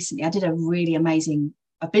really recently, I did a really amazing,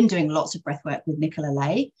 I've been doing lots of breath work with Michelle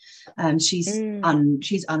Lowe. She's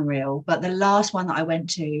unreal. But the last one that I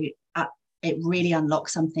went to, it really unlocked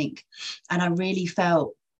something. And I really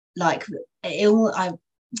felt like I'm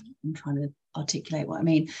trying to articulate what I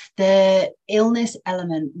mean. The illness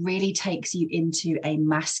element really takes you into a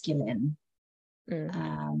masculine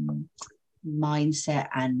mindset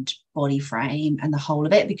and body frame and the whole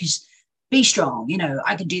of it, because be strong,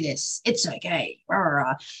 I can do this, it's okay,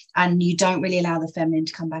 and you don't really allow the feminine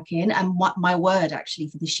to come back in. And what my word actually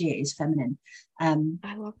for this year is feminine. I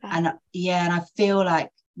love that. And and I feel like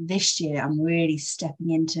this year I'm really stepping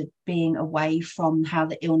into being away from how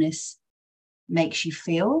the illness makes you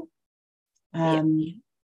feel. There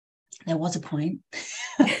was a point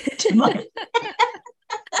to my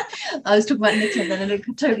I was talking about Nicola then, and it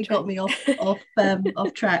totally got me off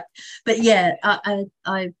track. But yeah, I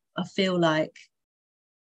feel like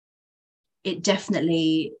it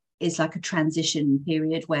definitely is like a transition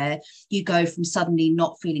period where you go from suddenly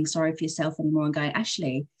not feeling sorry for yourself anymore and going,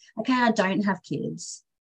 actually, okay, I don't have kids,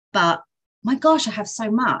 but my gosh, I have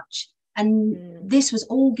so much. And this was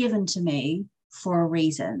all given to me for a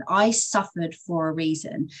reason. I suffered for a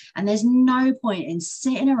reason. And there's no point in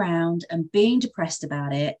sitting around and being depressed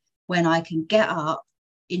about it when I can get up,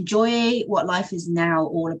 enjoy what life is now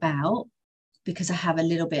all about, because I have a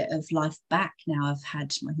little bit of life back now. I've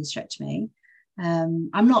had my hysterectomy.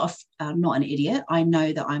 I'm not an idiot. I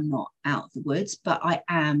know that I'm not out of the woods, but I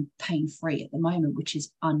am pain-free at the moment, which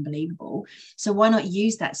is unbelievable. So why not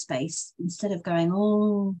use that space instead of going,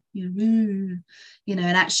 and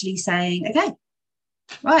actually saying, okay,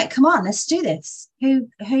 right, come on, let's do this. Who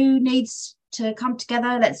needs to come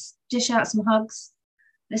together? Let's dish out some hugs.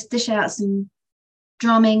 Let's dish out some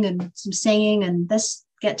drumming and some singing, and let's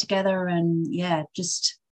get together and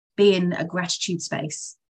just be in a gratitude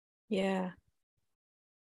space.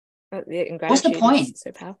 What's the point?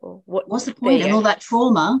 So powerful. What's the point? And all that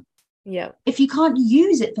trauma, if you can't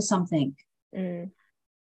use it for something. There's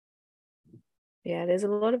a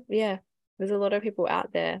lot of people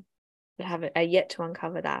out there that are yet to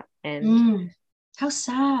uncover that. And how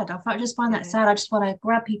sad. I just find that sad. I just want to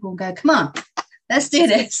grab people and go, come on, let's do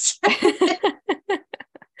this.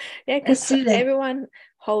 Because everyone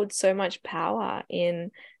holds so much power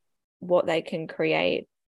in what they can create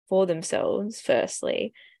for themselves,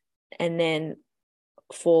 firstly, and then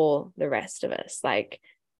for the rest of us. Like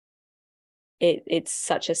it's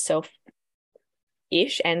such a selfish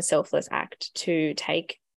and selfless act to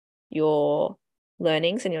take your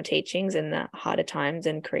learnings and your teachings in the harder times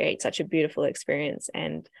and create such a beautiful experience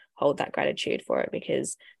and hold that gratitude for it,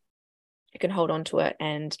 because you can hold on to it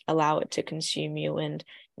and allow it to consume you and,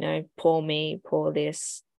 pour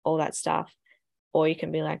this, all that stuff. Or you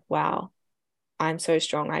can be like, wow, I'm so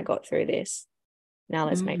strong. I got through this. Now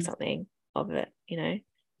let's make something of it,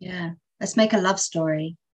 Yeah. Let's make a love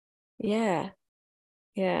story. Yeah.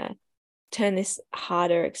 Turn this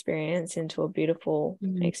harder experience into a beautiful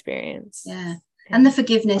experience. Yeah. And the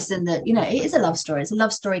forgiveness, and the, you know, it is a love story. It's a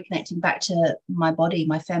love story connecting back to my body,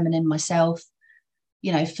 my feminine, myself,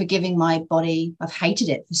 you know, forgiving my body. I've hated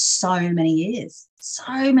it for so many years,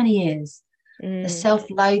 so many years. The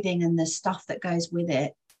self-loathing and the stuff that goes with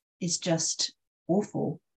it is just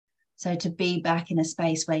awful. So to be back in a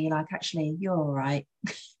space where you're like, actually, you're all right.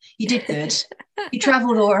 You did good. You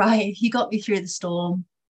traveled all right. You got me through the storm.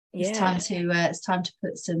 It's time to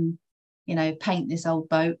put some, you know, paint this old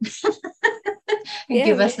boat and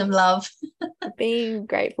give us some love. Being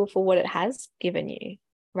grateful for what it has given you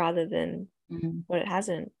rather than what it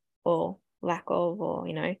hasn't, or lack of, or,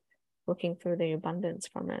 you know, looking for the abundance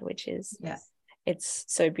from it, which is, it's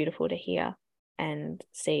so beautiful to hear and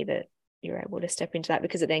see that you're able to step into that,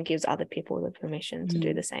 because it then gives other people the permission to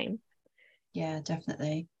do the same. Yeah,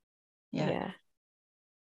 definitely. Yeah,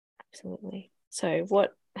 absolutely. So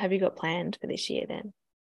what have you got planned for this year then?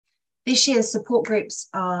 This year's support groups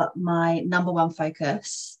are my number one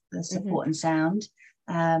focus, the support and sound.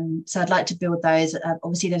 So I'd like to build those.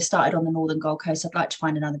 Obviously, they've started on the Northern Gold Coast. I'd like to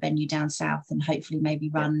find another venue down south and hopefully maybe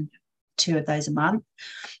run 2 of those a month.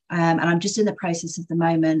 And I'm just in the process at the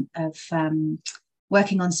moment of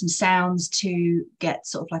working on some sounds to get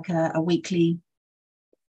sort of like a weekly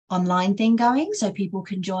online thing going, so people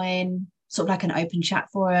can join sort of like an open chat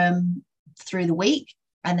forum through the week,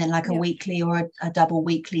 and then like a weekly or a double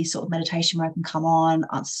weekly sort of meditation where I can come on,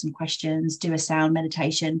 answer some questions, do a sound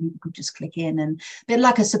meditation. People could just click in, and a bit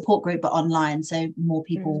like a support group but online, so more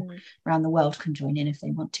people around the world can join in if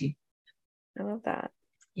they want to. I love that.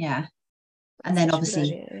 Yeah. And then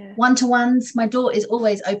obviously one-to-ones, my door is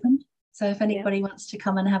always open, so if anybody wants to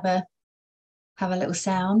come and have a little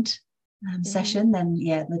sound session, then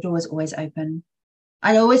the door is always open.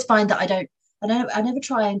 I always find that I never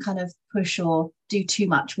try and kind of push or do too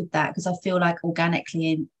much with that, because I feel like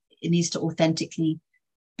organically it needs to authentically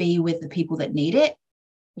be with the people that need it.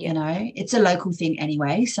 You know, it's a local thing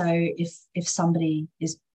anyway, so if somebody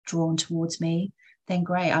is drawn towards me, then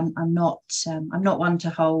great. I'm not one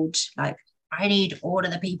to hold like, I need all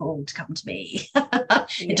of the people to come to me.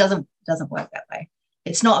 It doesn't work that way.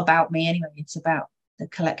 It's not about me anyway. It's about the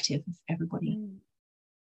collective of everybody.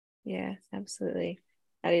 Yeah, absolutely.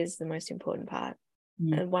 That is the most important part.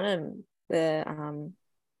 And one of the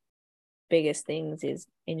biggest things is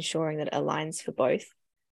ensuring that it aligns for both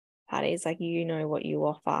parties. Like, you know what you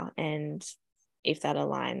offer, and if that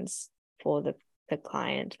aligns for the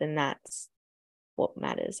client, then that's what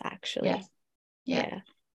matters actually. Yeah.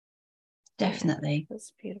 Definitely.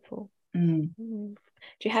 That's beautiful. Do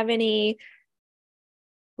you have any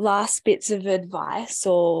last bits of advice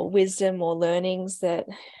or wisdom or learnings that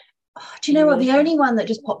do you know what, the only one that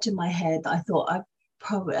just popped in my head that I thought I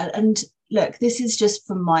probably, and look, this is just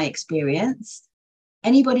from my experience,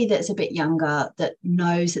 anybody that's a bit younger that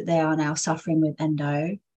knows that they are now suffering with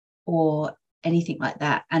endo or anything like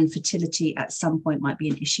that, and fertility at some point might be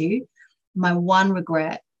an issue, my one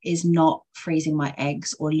regret is not freezing my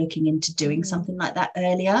eggs or looking into doing something like that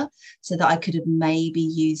earlier, so that I could have maybe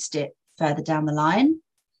used it further down the line.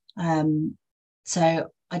 So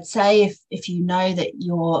I'd say if you know that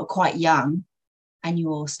you're quite young and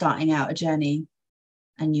you're starting out a journey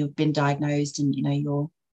and you've been diagnosed and you know you're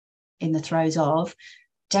in the throes of,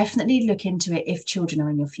 definitely look into it if children are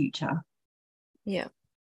in your future. Yeah.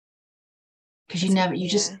 Because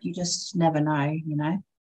you just never know, you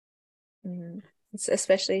know.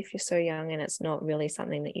 Especially if you're so young and it's not really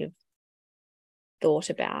something that you've thought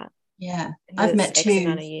about. I've met X 2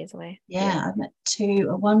 amount of years away. I've met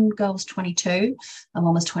 2. One girl's 22 and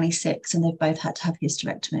one was 26, and they've both had to have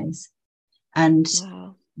hysterectomies and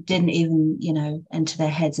didn't even, you know, enter their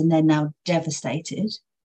heads, and they're now devastated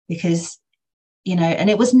because, you know, and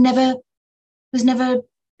it was never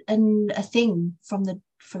a thing from the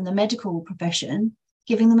medical profession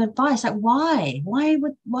giving them advice. Like, why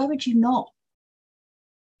would you not?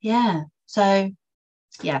 So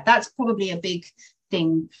that's probably a big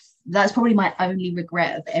thing. That's probably my only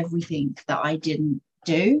regret of everything that I didn't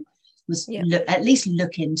do, was at least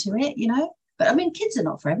look into it, you know. But I mean, kids are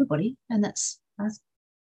not for everybody, and that's what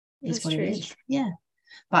true. It is.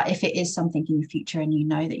 But if it is something in your future and you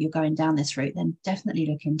know that you're going down this route, then definitely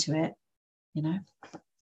look into it, you know.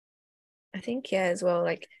 I think as well,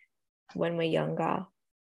 like when we're younger,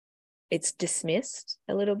 it's dismissed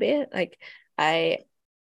a little bit. Like I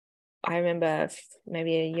remember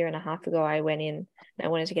maybe a year and a half ago, I went in and I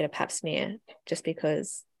wanted to get a pap smear just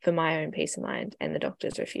because, for my own peace of mind, and the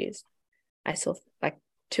doctors refused. I saw like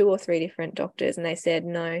 2 or 3 different doctors and they said,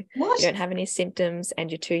 no, you don't have any symptoms and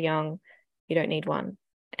you're too young. You don't need one.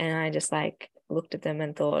 And I just like looked at them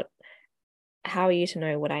and thought, how are you to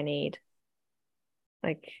know what I need?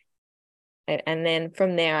 Like, And then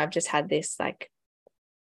from there, I've just had this like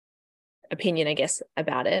opinion, I guess,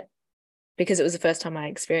 about it, because it was the first time I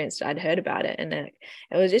experienced it. I'd heard about it, and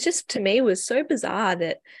it just, to me, it was so bizarre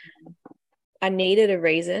that I needed a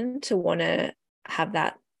reason to want to have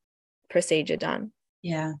that procedure done.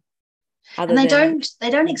 Yeah. And they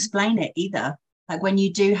don't explain it either. Like when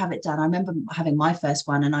you do have it done, I remember having my first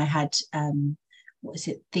one, and I had what is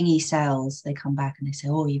it, thingy cells. They come back and they say,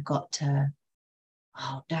 oh, you've got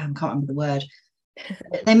oh damn, can't remember the word.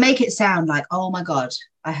 They make it sound like, oh my God,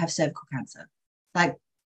 I have cervical cancer. Like,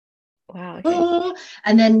 wow, okay. Oh,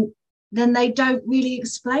 and then they don't really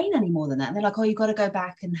explain any more than that. And they're like, oh, you've got to go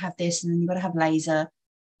back and have this, and then you've got to have laser.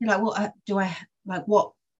 You're like, what do I like?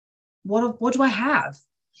 What do I have?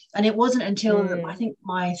 And it wasn't until I think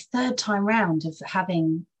my third time round of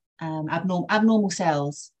having abnormal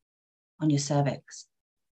cells on your cervix,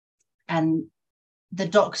 and the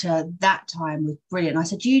doctor that time was brilliant. I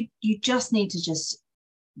said, you just need to just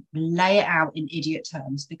lay it out in idiot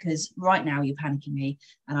terms, because right now you're panicking me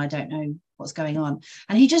and I don't know what's going on.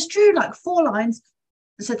 And he just drew like 4 lines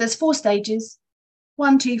and said there's 4 stages,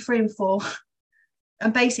 1, 2, 3 and 4.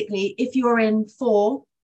 And basically if you're in 4,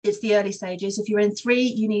 it's the early stages. If you're in 3,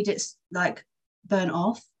 you need it like burnt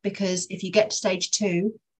off, because if you get to stage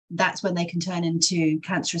 2, that's when they can turn into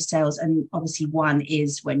cancerous cells. And obviously 1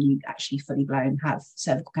 is when you actually fully blown have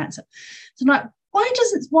cervical cancer. So I'm like,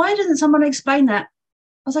 why doesn't someone explain that?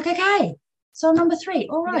 I was like, okay, so number 3,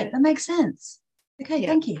 all right, that makes sense. Okay,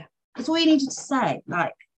 thank you. That's all you needed to say.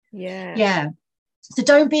 Like, yeah. So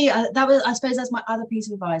don't be, I suppose that's my other piece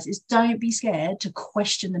of advice, is don't be scared to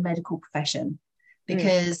question the medical profession,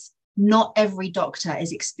 because not every doctor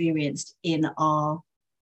is experienced in our,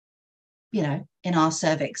 in our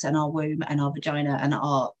cervix and our womb and our vagina and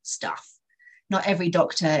our stuff. Not every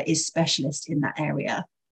doctor is specialist in that area.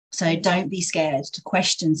 So don't be scared to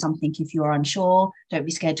question something if you're unsure. Don't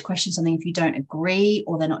be scared to question something if you don't agree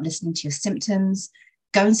or they're not listening to your symptoms.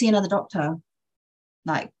 Go and see another doctor.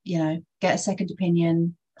 Like, get a second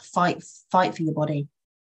opinion, fight for your body.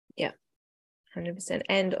 Yeah, 100%.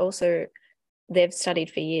 And also they've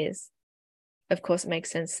studied for years. Of course, it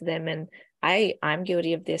makes sense to them. And I'm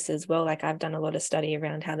guilty of this as well. Like I've done a lot of study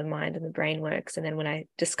around how the mind and the brain works. And then when I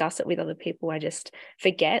discuss it with other people, I just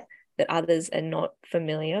forget that others are not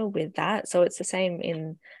familiar with that. So it's the same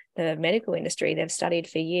in the medical industry. They've studied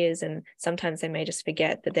for years, and sometimes they may just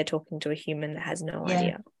forget that they're talking to a human that has no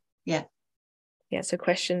idea. Yeah. So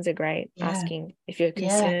questions are great. Asking if you're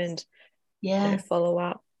concerned, follow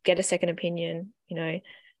up, get a second opinion,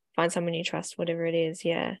 find someone you trust, whatever it is.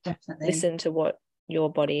 Yeah. Definitely. Listen to what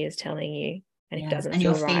your body is telling you, and if it doesn't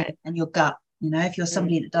feel right. And your gut, if you're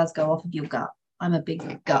somebody that does go off of your gut. I'm a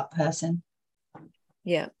big gut person.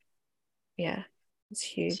 Yeah. Yeah. It's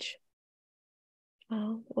huge.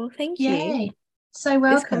 Oh, well, thank Yay. you. So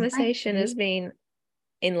welcome. This conversation has been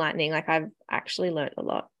enlightening. Like I've actually learned a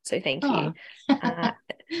lot. So thank you. And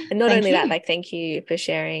not only that, like, thank you for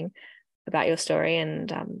sharing about your story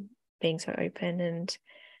and being so open. And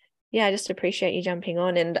I just appreciate you jumping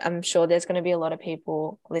on. And I'm sure there's going to be a lot of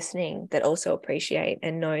people listening that also appreciate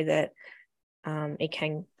and know that it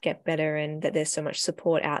can get better, and that there's so much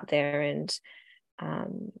support out there. And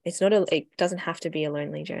it doesn't have to be a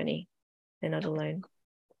lonely journey. They're not alone.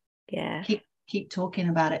 Yeah. Keep talking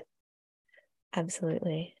about it.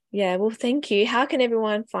 Absolutely. Yeah. Well, thank you. How can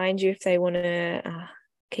everyone find you if they want to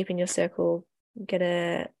keep in your circle, get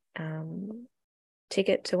a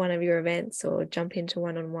ticket to one of your events, or jump into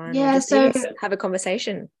one-on-one, or just even have a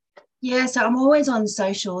conversation? Yeah, so I'm always on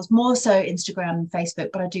socials, more so Instagram and Facebook,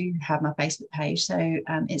 but I do have my Facebook page. So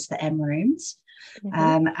it's the M Rooms.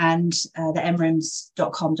 And the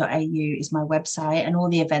mrooms.com.au is my website, and all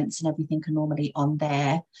the events and everything are normally on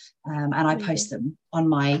there. And I post them on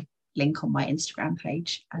my link on my Instagram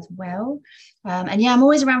page as well. And I'm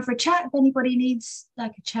always around for a chat if anybody needs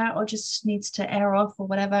like a chat or just needs to air off or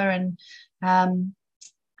whatever. And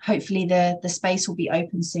hopefully the space will be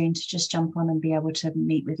open soon to just jump on and be able to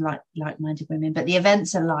meet with like-minded women. But the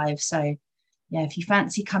events are live, so if you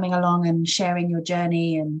fancy coming along and sharing your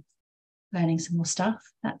journey and learning some more stuff,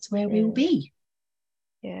 that's where we will be.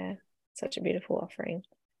 Yeah, such a beautiful offering.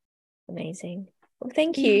 Amazing. Well,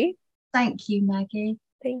 thank you. Thank you, Maggie.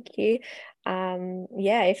 Thank you.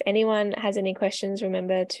 If anyone has any questions,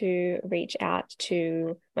 remember to reach out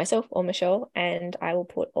to myself or Michelle, and I will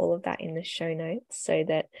put all of that in the show notes so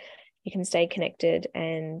that you can stay connected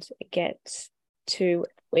and get to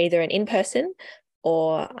either an in-person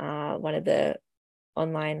or one of the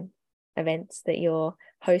online events that you're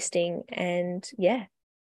hosting. And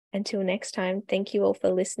until next time, thank you all for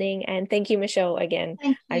listening. And thank you, Michelle, again.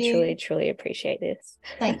 Thank you. I truly, truly appreciate this.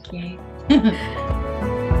 Thank you.